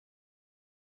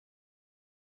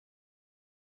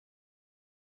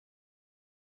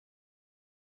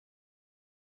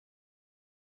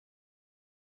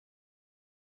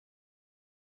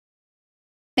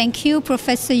Thank you,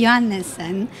 Professor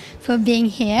JOHANNESSEN, for being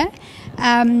here.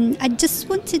 I just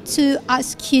wanted to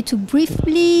ask you to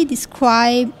briefly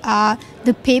describe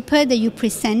the paper that you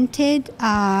presented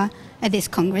at this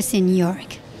Congress in New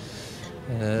York.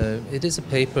 It is a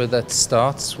paper that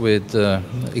starts with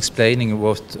explaining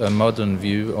what a modern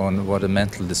view on what a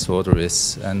mental disorder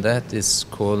is, and that is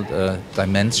called a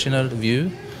dimensional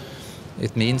view.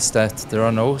 It means that there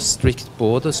are no strict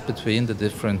borders between the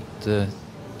different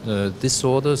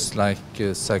disorders like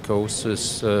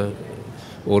psychosis,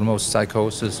 almost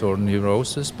psychosis or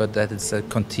neurosis, but that it's a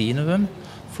continuum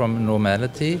from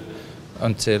normality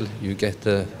until you get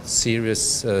a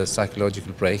serious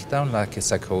psychological breakdown like a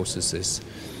psychosis is.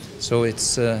 So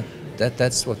it's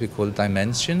that's what we call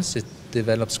dimensions. It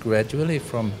develops gradually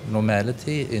from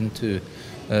normality into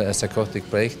a psychotic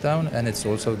breakdown, and it's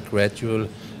also gradual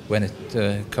when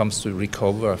it comes to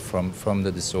recover from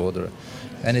the disorder.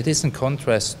 And it is in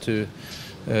contrast to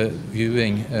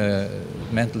viewing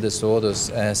mental disorders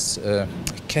as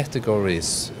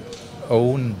categories,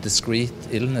 own discrete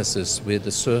illnesses with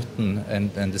a certain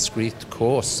and discrete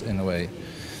cause in a way.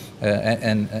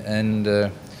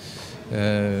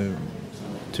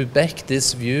 To back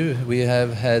this view, we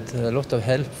have had a lot of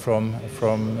help from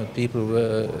people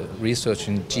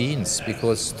researching genes,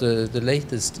 because the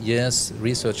latest years'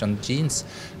 research on genes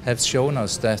have shown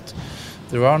us that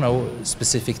there are no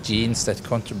specific genes that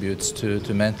contributes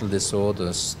to mental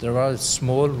disorders. There are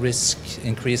small risk,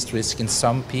 increased risk in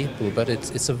some people, but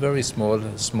it's a very small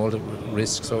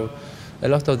risk. So a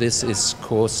lot of this is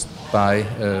caused by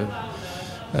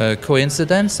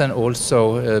coincidence and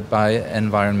also by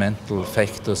environmental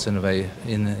factors in a way,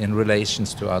 in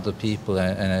relations to other people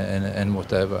and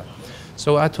whatever.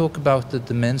 So I talk about the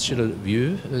dimensional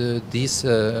view, these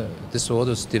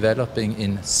disorders developing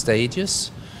in stages.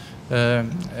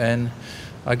 And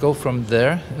I go from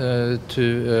there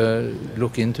to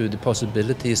look into the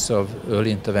possibilities of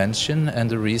early intervention and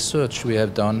the research we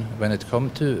have done when it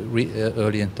comes to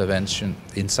early intervention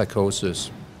in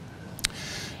psychosis.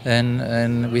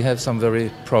 And we have some very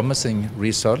promising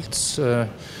results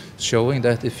showing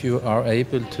that if you are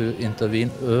able to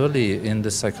intervene early in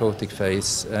the psychotic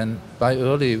phase, and by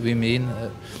early we mean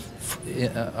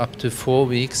up to 4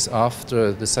 weeks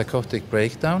after the psychotic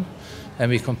breakdown, and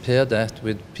we compare that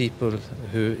with people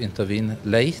who intervene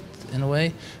late in a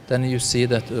way, then you see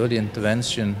that early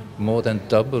intervention more than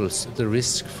doubles the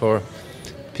risk for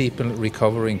people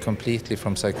recovering completely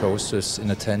from psychosis in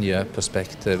a 10-year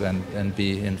perspective and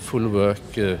be in full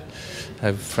work,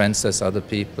 have friends as other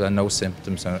people and no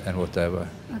symptoms and whatever.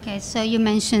 Okay, so you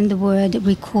mentioned the word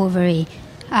recovery.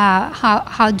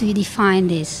 How do you define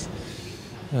this?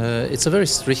 It's a very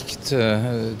strict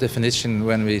definition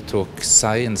when we talk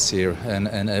science here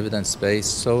and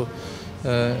evidence-based. So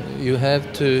you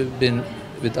have to be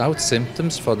without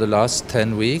symptoms for the last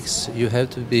 10 weeks. You have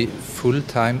to be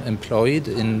full-time employed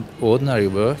in ordinary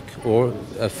work or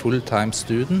a full-time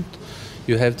student.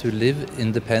 You have to live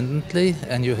independently,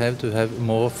 and you have to have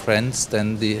more friends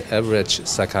than the average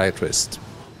psychiatrist.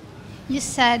 You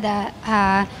said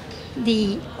that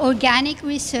the organic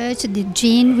research, the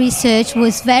gene research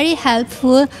was very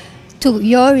helpful to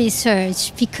your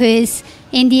research, because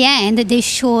in the end they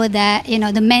show that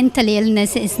the mental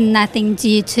illness is nothing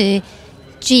due to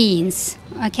genes.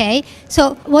 Okay,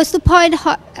 so what's the point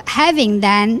having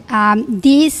then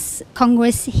this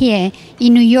Congress here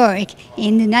in New York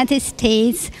in the United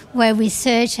States, where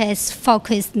research has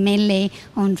focused mainly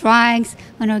on drugs,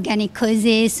 on organic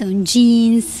causes, on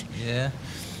genes? Yeah.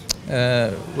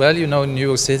 Well, New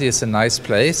York City is a nice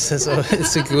place, so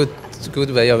it's a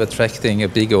good way of attracting a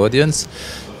big audience.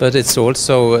 But it's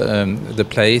also the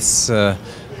place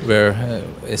where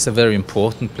it's a very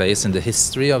important place in the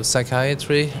history of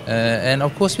psychiatry. And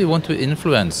of course we want to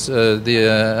influence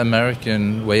the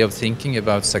American way of thinking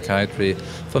about psychiatry.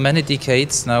 For many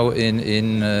decades now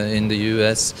in the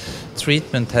US,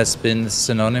 treatment has been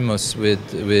synonymous with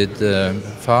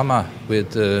pharma,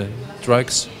 with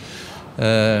drugs.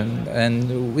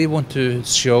 And we want to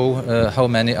show how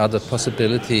many other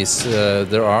possibilities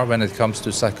there are when it comes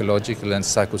to psychological and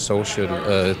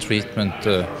psychosocial treatment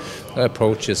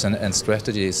approaches and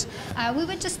strategies. We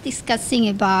were just discussing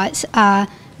about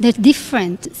the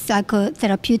different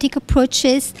psychotherapeutic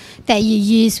approaches that you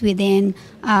use within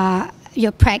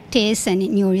your practice and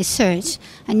in your research.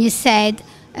 And you said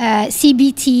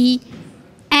CBT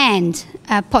and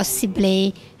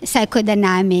possibly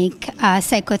psychodynamic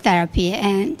psychotherapy.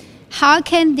 And how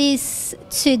can these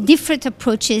two different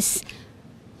approaches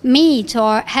meet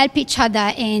or help each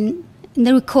other in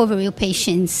the recovery of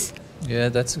patients? Yeah,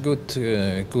 that's a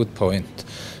good point.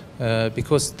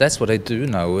 because that's what they do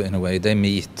now in a way. They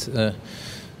meet.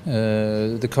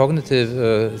 The cognitive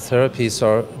therapies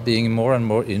are being more and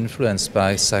more influenced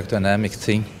by psychodynamic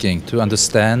thinking to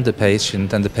understand the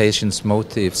patient and the patient's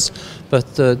motives.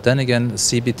 But then again,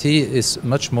 CBT is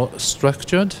much more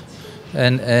structured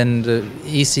and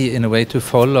easy in a way to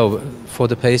follow for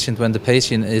the patient when the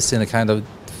patient is in a kind of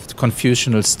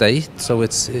confusional state. So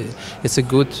it's a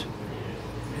good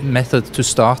method to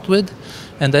start with.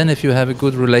 And then if you have a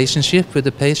good relationship with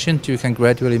the patient, you can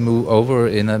gradually move over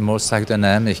in a more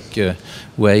psychodynamic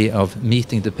way of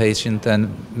meeting the patient and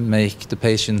make the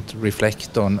patient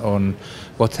reflect on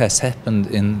what has happened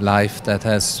in life that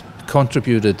has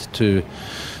contributed to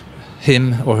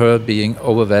him or her being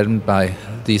overwhelmed by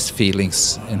these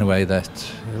feelings in a way that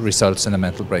results in a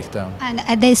mental breakdown. And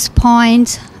at this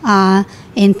point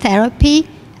in therapy,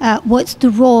 what's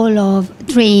the role of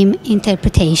dream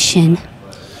interpretation?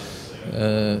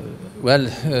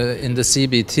 In the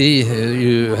CBT,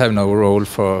 you have no role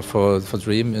for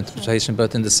dream interpretation,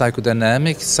 but in the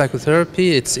psychodynamic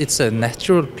psychotherapy, it's a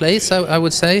natural place, I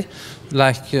would say,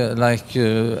 like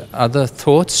other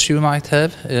thoughts you might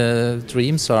have.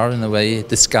 Dreams are in a way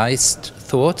disguised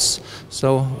thoughts,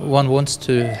 so one wants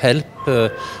to help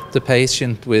the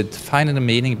patient with finding the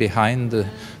meaning behind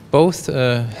both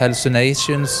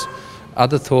hallucinations,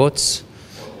 other thoughts,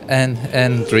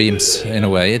 and dreams in a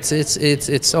way.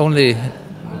 It's only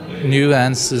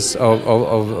nuances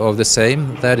of the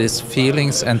same, that is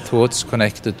feelings and thoughts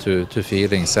connected to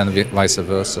feelings and vice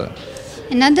versa.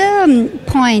 Another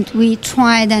point we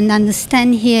tried and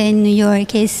understand here in New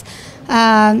York is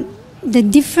the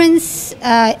difference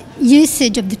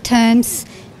usage of the terms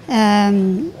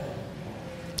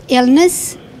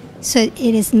illness. So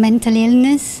it is mental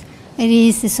illness, it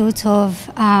is a sort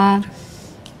of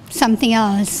something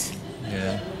else.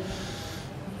 Yeah.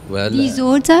 Well,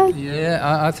 disorder? Yeah,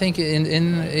 I think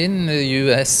in the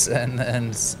US and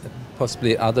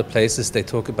possibly other places they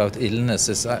talk about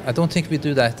illnesses. I don't think we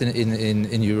do that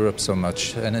in Europe so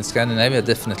much, and in Scandinavia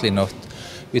definitely not.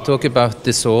 We talk about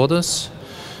disorders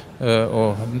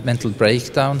or mental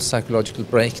breakdown, psychological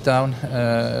breakdown,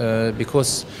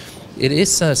 because it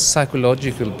is a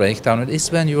psychological breakdown. It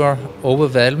is when you are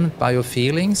overwhelmed by your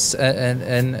feelings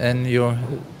and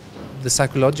the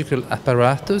psychological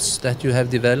apparatus that you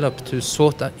have developed to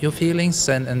sort out your feelings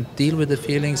and deal with the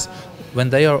feelings. When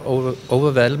they are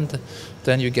overwhelmed,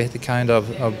 then you get a kind of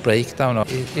breakdown.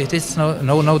 It is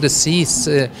no disease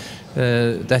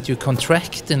that you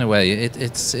contract in a way.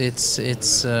 It's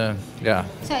yeah.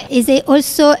 So is it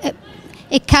also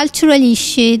a cultural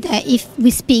issue that if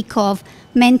we speak of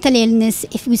mental illness,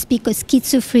 if we speak of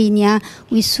schizophrenia,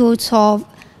 we sort of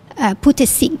put a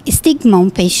stigma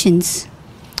on patients?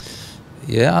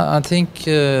 Yeah, I think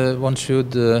one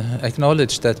should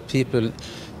acknowledge that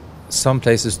some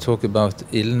places talk about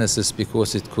illnesses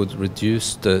because it could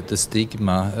reduce the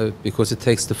stigma, because it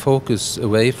takes the focus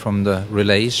away from the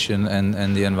relation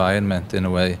and the environment in a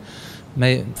way.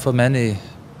 For many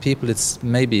people it's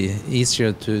maybe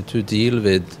easier to deal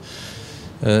with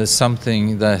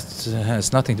something that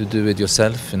has nothing to do with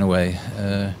yourself in a way.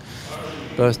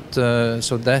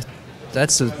 So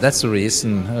that's a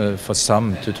reason for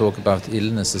some to talk about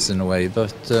illnesses in a way.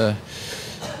 But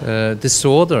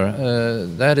disorder,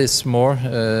 that is more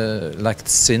like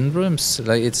syndromes.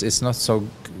 Like it's not so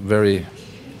very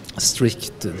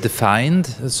strict defined.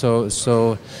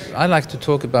 So I like to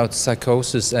talk about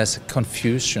psychosis as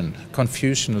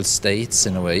confusional states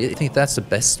in a way. I think that's the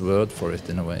best word for it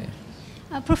in a way.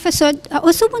 Professor, I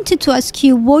also wanted to ask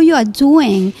you what you are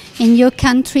doing in your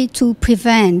country to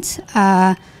prevent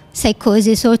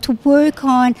psychosis or to work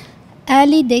on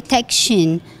early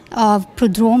detection of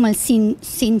prodromal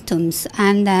symptoms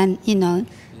and then,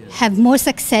 have more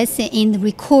success in the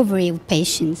recovery of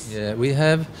patients. Yeah, we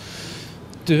have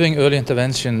doing early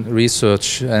intervention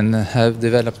research and have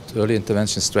developed early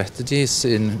intervention strategies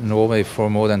in Norway for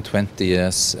more than 20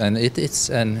 years. And it's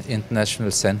an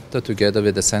international center together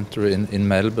with a center in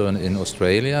Melbourne in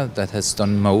Australia that has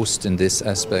done most in this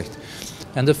aspect.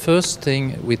 And the first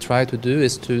thing we try to do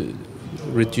is to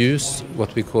reduce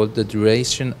what we call the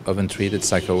duration of untreated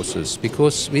psychosis,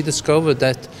 because we discovered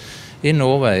that in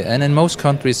Norway and in most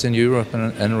countries in Europe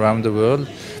and around the world,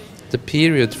 the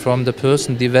period from the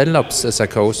person develops a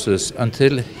psychosis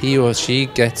until he or she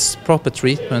gets proper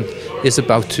treatment is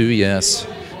about 2 years.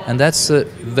 And that's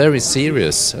very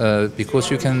serious,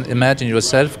 because you can imagine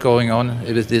yourself going on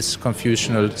with this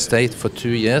confusional state for 2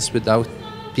 years without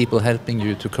people helping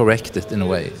you to correct it in a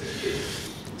way.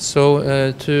 So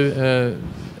to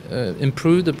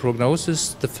improve the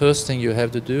prognosis, the first thing you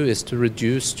have to do is to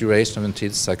reduce duration of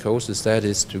untreated psychosis. That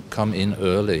is to come in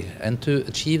early. And to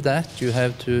achieve that, you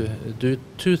have to do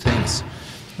two things.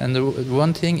 And the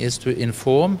one thing is to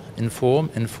inform.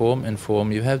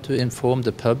 You have to inform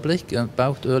the public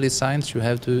about early signs. You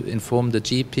have to inform the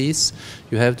GPs.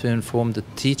 You have to inform the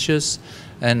teachers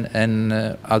and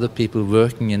other people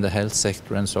working in the health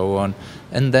sector and so on.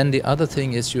 And then the other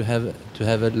thing is you have to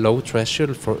have a low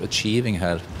threshold for achieving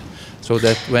help. So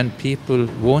that when people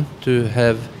want to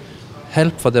have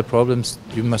help for their problems,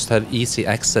 you must have easy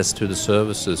access to the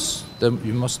services.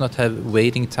 You must not have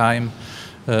waiting time,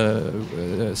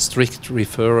 strict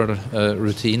referral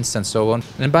routines and so on.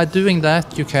 And by doing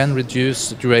that, you can reduce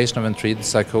the duration of untreated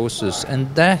psychosis.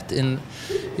 And that in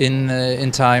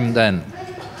time then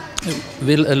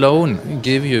will alone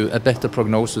give you a better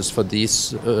prognosis for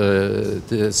these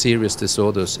the serious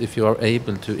disorders if you are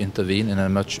able to intervene in a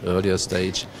much earlier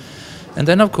stage. And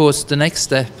then, of course, the next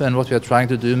step, and what we are trying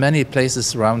to do many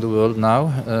places around the world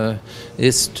now,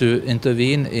 is to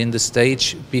intervene in the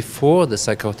stage before the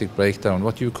psychotic breakdown,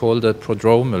 what you call the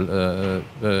prodromal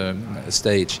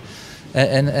stage.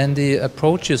 And the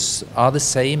approaches are the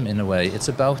same in a way. It's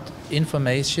about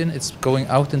information, it's going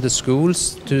out in the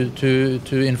schools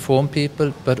to inform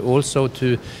people, but also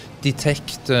to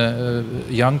detect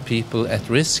young people at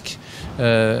risk.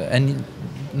 And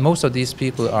most of these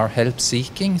people are help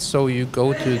seeking, so you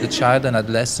go to the child and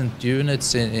adolescent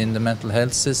units in the mental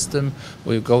health system,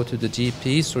 or you go to the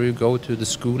GPs, or you go to the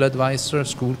school advisor,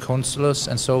 school counselors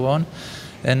and so on,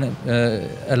 and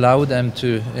allow them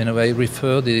to, in a way,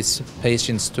 refer these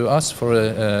patients to us for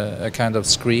a kind of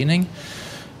screening.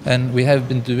 And we have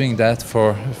been doing that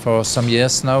for some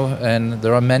years now, and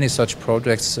there are many such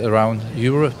projects around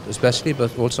Europe especially,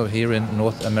 but also here in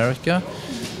North America.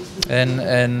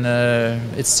 And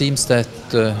it seems that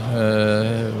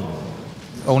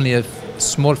only a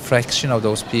small fraction of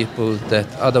those people that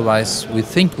otherwise we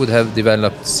think would have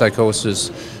developed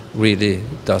psychosis really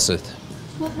does it.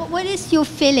 What is your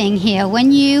feeling here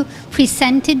when you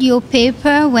presented your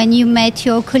paper, when you met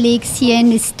your colleagues here in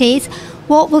the States?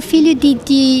 What feeling did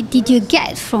you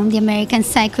get from the American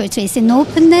psychiatrists? An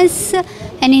openness,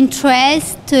 an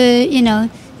interest, to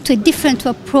a different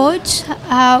approach?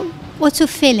 What's your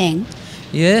feeling?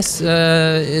 Yes,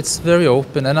 it's very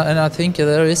open, and I think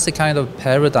there is a kind of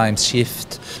paradigm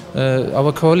shift.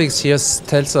 Our colleagues here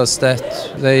tells us that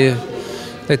they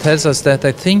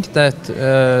think that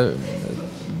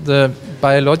the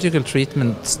biological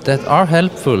treatments that are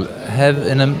helpful have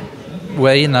in a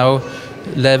way now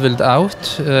leveled out.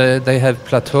 They have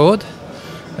plateaued,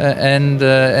 and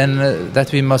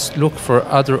that we must look for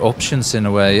other options in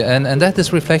a way, and that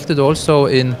is reflected also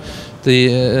in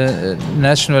the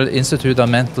National Institute of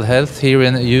Mental Health here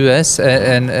in the US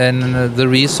and the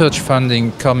research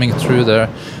funding coming through there.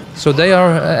 So they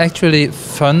are actually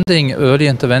funding early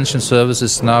intervention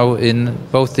services now in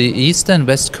both the East and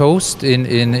West Coast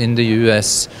in the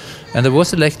US. And there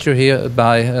was a lecture here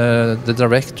by the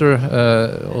director,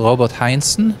 Robert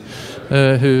Heinzen,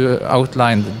 who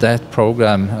outlined that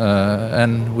program.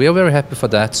 And we are very happy for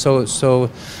that.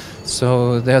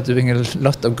 So they are doing a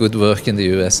lot of good work in the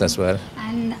US as well.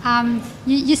 And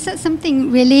you said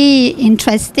something really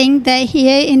interesting, that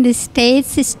here in the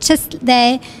States it's just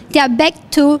they are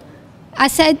back to, I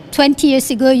said 20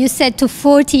 years ago, you said to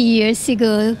 40 years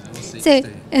ago. 60.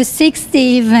 So 60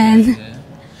 even.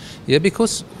 Yeah,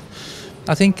 because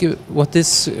I think what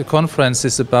this conference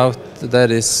is about,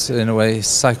 that is in a way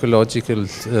psychological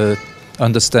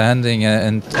understanding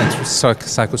and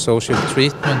psychosocial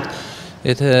treatment.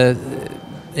 It,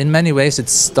 in many ways, it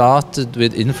started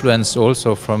with influence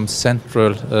also from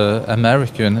Central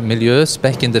American milieus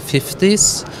back in the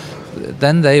 50s.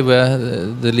 Then they were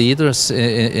the leaders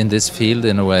in this field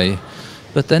in a way.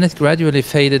 But then it gradually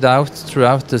faded out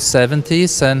throughout the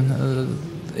 70s, and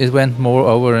it went more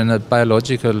over in a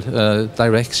biological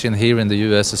direction here in the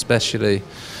US especially,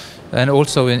 and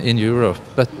also in Europe,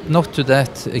 but not to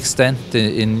that extent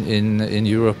in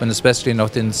Europe, and especially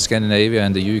not in Scandinavia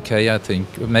and the UK, I think,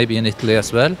 maybe in Italy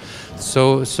as well.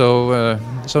 So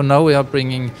now we are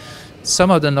bringing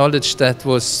some of the knowledge that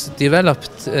was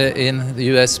developed in the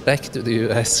US back to the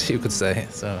US, you could say.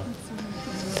 So,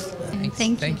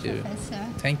 Thank you, Professor.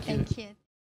 Thank you.